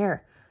gonna put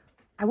there?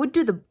 I would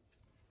do the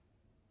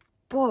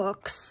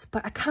books,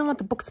 but I kind of want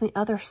the books on the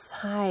other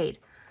side.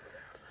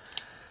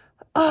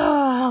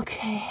 Oh,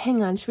 okay.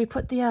 Hang on. Should we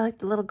put the like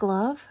the little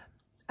glove?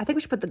 I think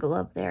we should put the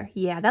glove there.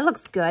 Yeah, that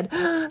looks good. Look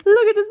at, doesn't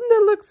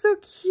that look so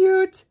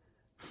cute?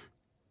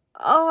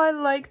 Oh, I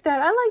like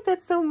that. I like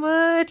that so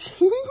much.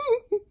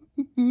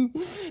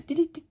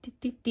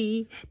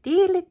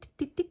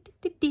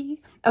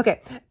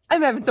 Okay,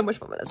 I'm having so much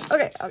fun with this.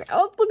 Okay.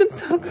 Oh, looking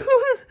so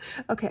good.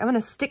 Okay, I'm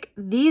gonna stick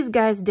these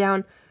guys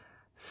down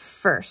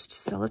first.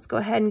 So let's go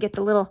ahead and get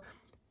the little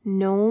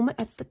gnome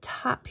at the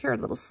top here, a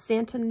little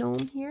Santa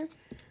gnome here.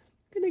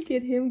 I'm gonna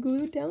get him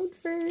glued down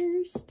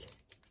first.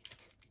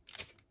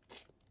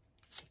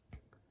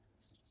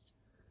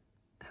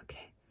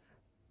 Okay.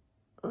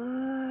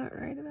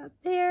 Right about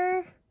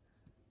there.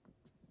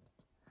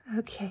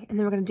 Okay, and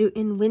then we're gonna do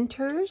in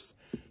winters.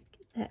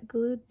 Get that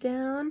glued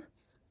down.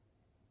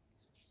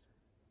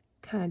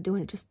 Kind of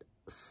doing it just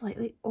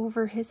slightly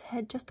over his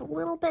head, just a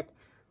little bit.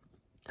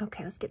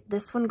 Okay, let's get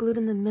this one glued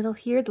in the middle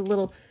here, the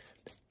little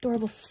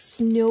adorable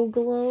snow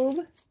globe.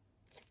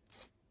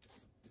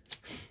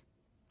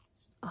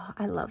 Oh,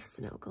 I love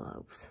snow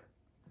globes.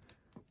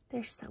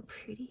 They're so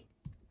pretty.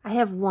 I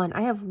have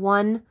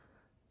one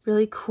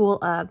really cool,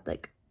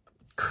 like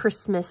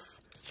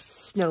Christmas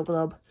snow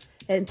globe.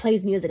 It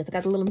plays music. It's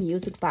got a little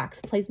music box.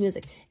 It plays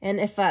music. And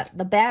if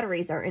the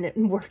batteries are in it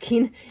and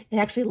working, it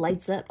actually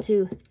lights up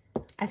too.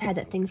 I've had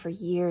that thing for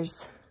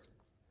years.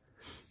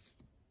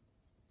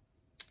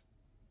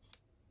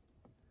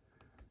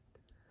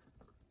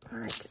 All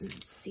right,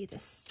 let's see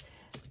this.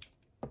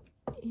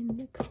 In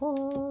the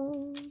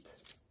cold.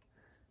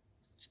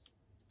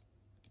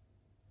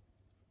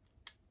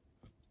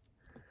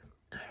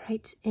 All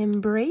right,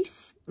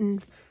 embrace.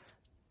 In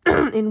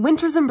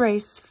winter's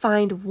embrace,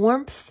 find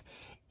warmth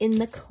in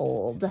the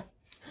cold.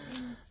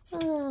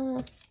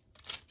 Oh.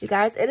 You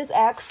guys, it is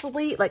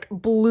actually like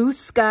blue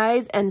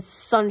skies and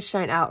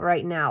sunshine out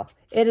right now.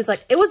 It is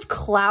like, it was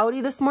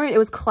cloudy this morning. It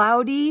was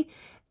cloudy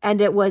and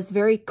it was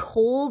very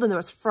cold and there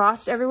was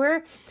frost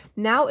everywhere.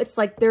 Now it's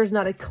like there's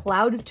not a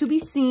cloud to be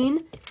seen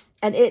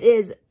and it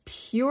is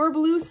pure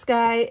blue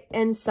sky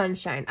and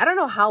sunshine. I don't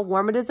know how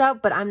warm it is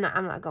out, but I'm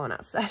not going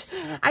outside.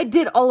 I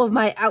did all of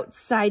my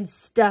outside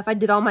stuff. I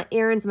did all my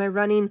errands, my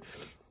running.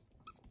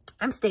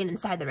 I'm staying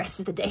inside the rest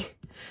of the day.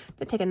 I'm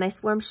gonna take a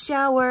nice warm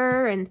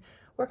shower and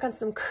work on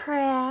some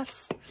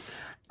crafts.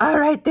 All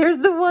right, there's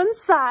the one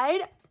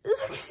side.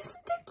 Look, isn't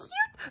that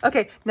cute?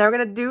 Okay, now we're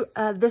gonna do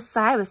this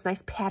side with this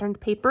nice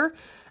patterned paper.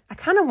 I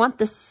kind of want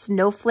this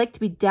snowflake to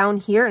be down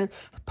here and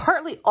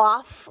partly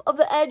off of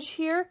the edge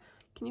here.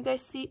 Can you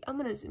guys see? I'm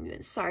gonna zoom you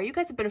in. Sorry, you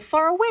guys have been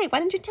far away. Why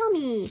didn't you tell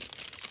me?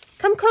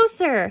 Come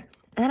closer.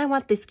 And then I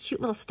want this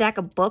cute little stack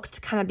of books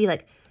to kind of be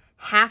like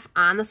half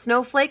on the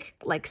snowflake,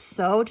 like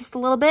so, just a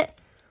little bit.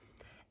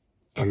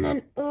 And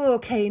then, oh,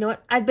 okay, you know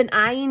what? I've been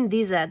eyeing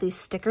these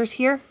stickers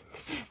here,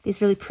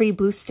 these really pretty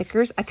blue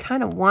stickers. I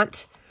kind of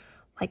want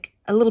like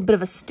a little bit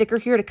of a sticker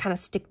here to kind of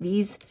stick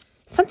these,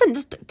 something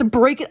just to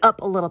break it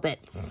up a little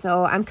bit.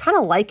 So I'm kind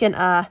of liking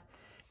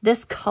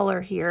this color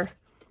here.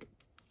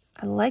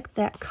 I like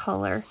that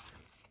color.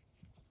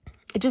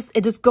 It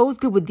just goes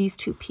good with these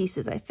two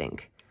pieces, I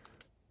think.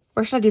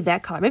 Or should I do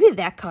that color? Maybe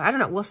that color. I don't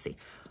know. We'll see.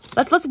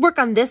 Let's work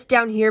on this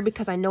down here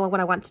because I know what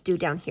I want to do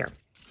down here.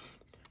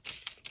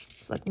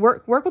 So like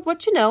work with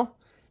what you know,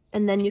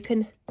 and then you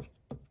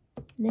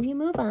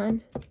move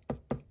on.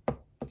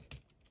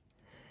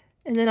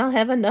 And then I'll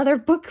have another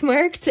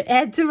bookmark to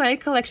add to my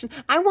collection.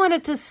 I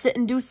wanted to sit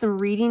and do some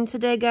reading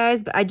today,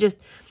 guys, but I just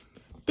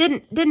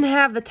didn't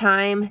have the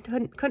time.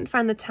 Couldn't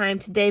find the time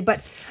today,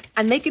 but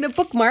I'm making a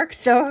bookmark,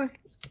 so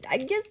I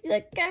guess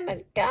that kind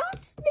of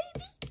counts,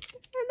 maybe.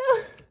 I don't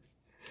know.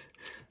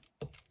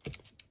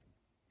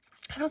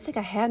 I don't think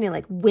I have any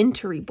like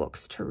wintry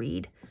books to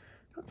read.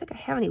 I don't think I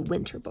have any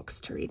winter books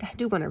to read. I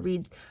do want to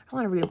read. I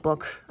want to read a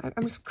book.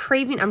 I'm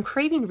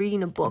craving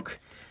reading a book.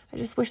 I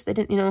just wish they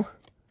didn't, you know,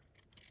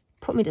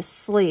 put me to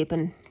sleep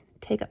and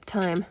take up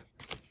time.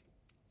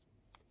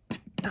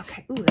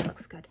 Okay. Ooh, that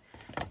looks good.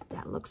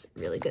 That looks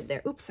really good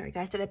there. Oops, sorry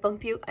guys. Did I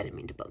bump you? I didn't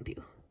mean to bump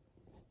you.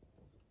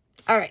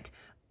 All right.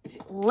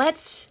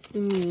 Let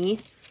me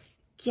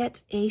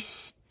get a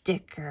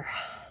sticker.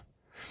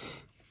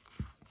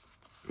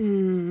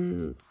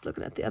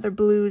 Looking at the other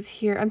blues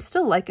here. I'm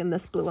still liking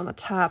this blue on the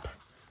top.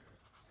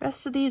 The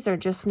rest of these are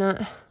just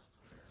not.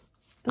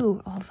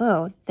 Ooh,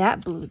 although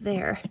that blue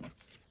there,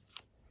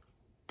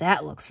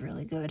 that looks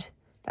really good.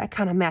 That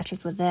kind of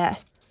matches with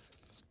that.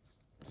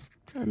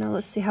 I don't know.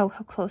 Let's see how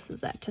close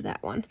is that to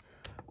that one.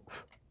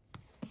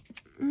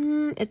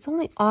 It's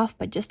only off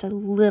by just a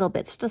little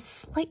bit. It's just a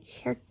slight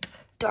hair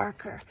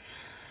darker.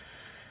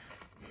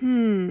 You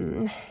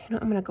know,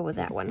 I'm going to go with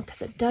that one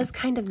because it does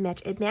kind of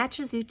match. It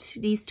matches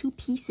these two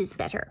pieces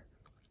better.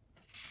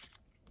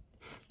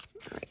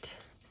 All right.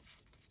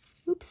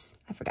 Oops,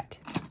 I forgot.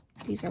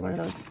 These are one of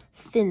those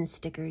thin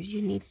stickers.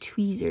 You need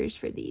tweezers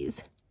for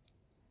these.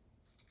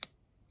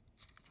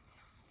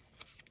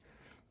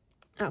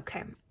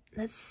 Okay,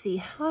 let's see.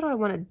 How do I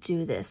want to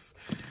do this?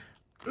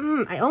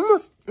 If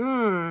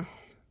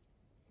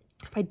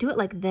I do it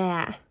like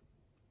that.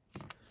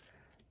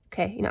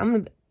 Okay, you know, I'm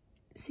going to...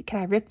 See, can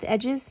I rip the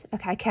edges?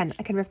 Okay, I can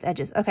rip the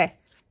edges. Okay,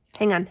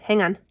 hang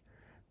on.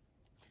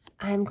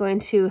 I'm going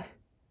to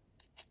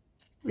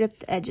rip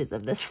the edges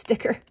of this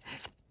sticker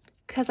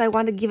because I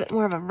want to give it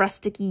more of a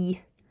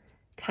rustic-y,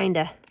 kind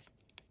of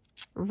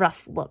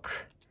rough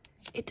look.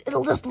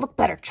 It'll just look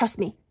better. Trust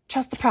me.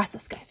 Trust the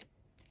process, guys.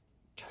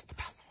 Trust the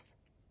process.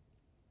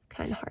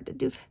 Kind of hard to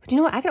do. But you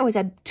know what? I can always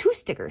add 2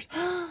 stickers. You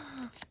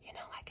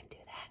know, I can do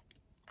that.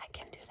 I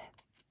can do that.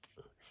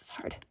 Ooh, this is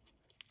hard.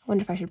 I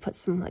wonder if I should put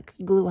some like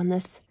glue on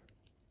this.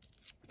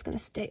 It's gonna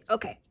stay.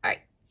 Okay, all right.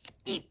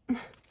 I'm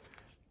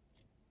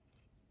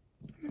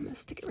gonna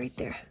stick it right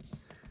there.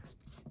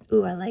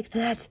 Ooh, I like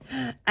that.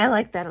 I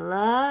like that a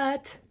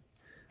lot.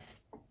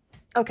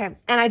 Okay,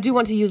 and I do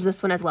want to use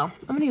this one as well.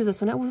 I'm gonna use this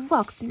one as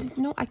well because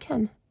you know I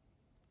can.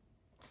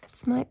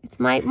 It's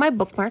my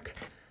bookmark.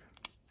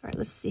 All right,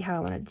 let's see how I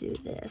want to do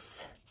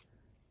this.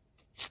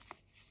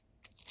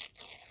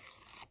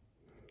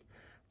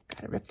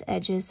 Gotta rip the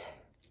edges.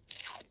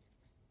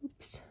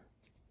 Oops.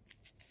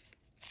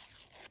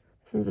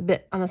 This one's a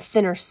bit on the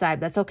thinner side,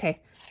 but that's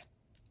okay.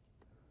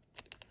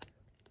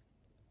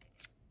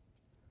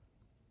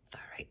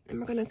 All right, and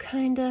we're gonna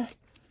kind of,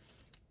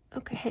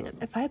 okay, hang on.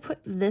 If I put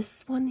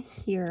this one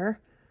here,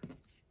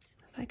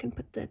 if I can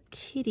put the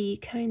kitty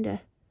kind of,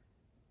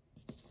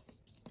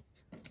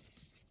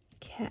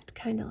 cat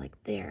kind of like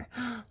there.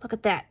 Look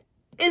at that.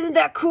 Isn't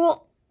that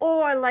cool?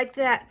 Oh, I like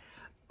that.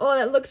 Oh,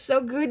 that looks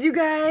so good, you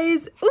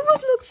guys. Oh,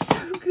 it looks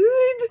so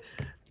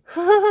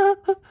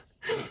good.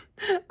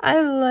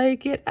 I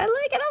like it. I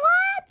like it a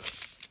lot.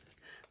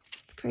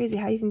 It's crazy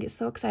how you can get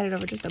so excited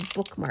over just a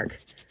bookmark.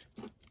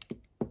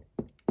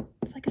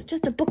 It's like it's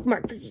just a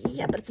bookmark. But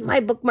yeah, but it's my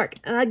bookmark.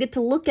 And I get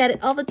to look at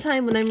it all the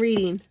time when I'm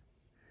reading.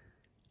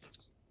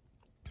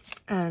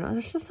 I don't know.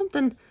 There's just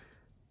something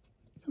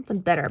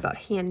better about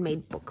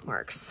handmade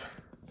bookmarks.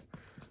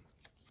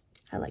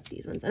 I like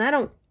these ones. And I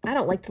don't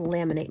like to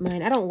laminate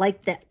mine. I don't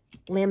like that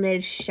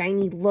laminated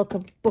shiny look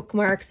of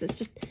bookmarks. It's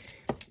just,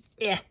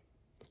 yeah.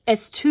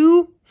 It's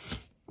too,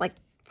 like,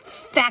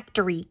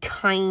 factory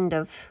kind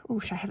of. Oh,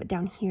 should I have it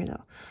down here,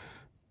 though?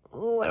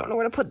 Oh, I don't know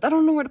where to put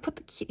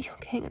the key.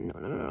 Okay, hang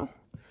on. No.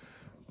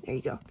 There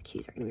you go. The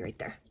keys are going to be right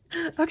there.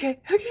 Okay.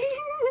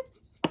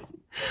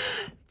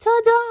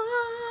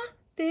 Ta-da!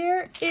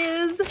 There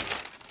is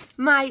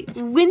my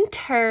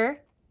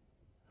winter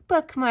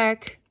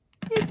bookmark.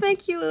 It's my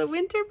cute little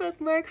winter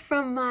bookmark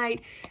from my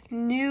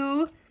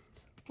new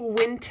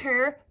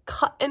winter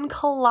cut and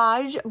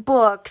collage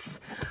books.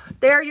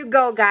 There you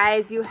go,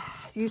 guys. You've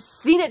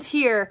seen it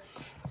here.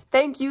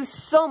 Thank you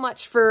so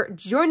much for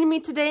joining me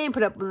today and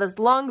put up with this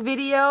long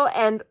video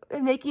and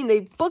making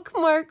a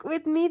bookmark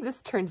with me.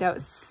 This turned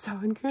out so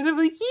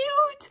incredibly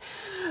cute.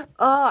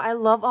 Oh, I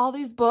love all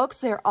these books.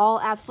 They're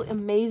all absolutely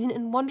amazing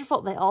and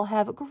wonderful. They all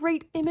have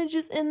great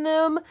images in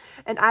them,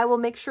 and I will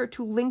make sure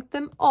to link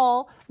them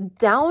all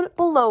down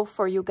below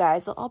for you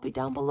guys. They'll all be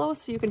down below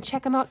so you can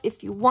check them out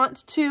if you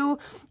want to. You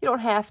don't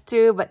have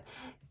to, but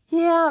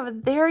yeah,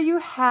 but there you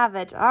have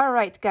it. All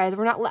right, guys,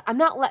 I'm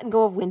not letting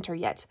go of winter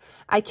yet.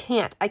 I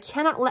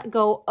cannot let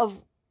go of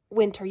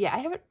winter yet. I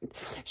haven't,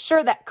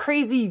 sure, that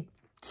crazy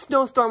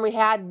snowstorm we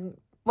had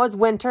was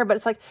winter, but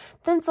it's like,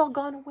 then it's all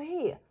gone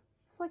away.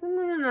 It's like,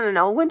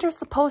 no. Winter's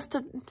supposed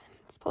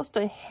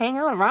to hang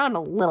out around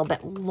a little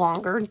bit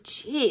longer.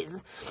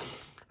 Jeez.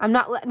 I'm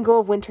not letting go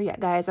of winter yet,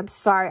 guys. I'm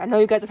sorry. I know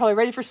you guys are probably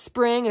ready for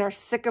spring and are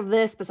sick of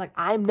this, but it's like,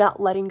 I'm not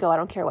letting go. I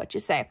don't care what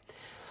you say.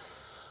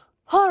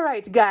 All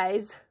right,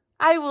 guys.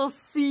 I will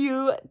see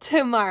you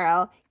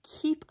tomorrow.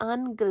 Keep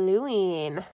on gluing.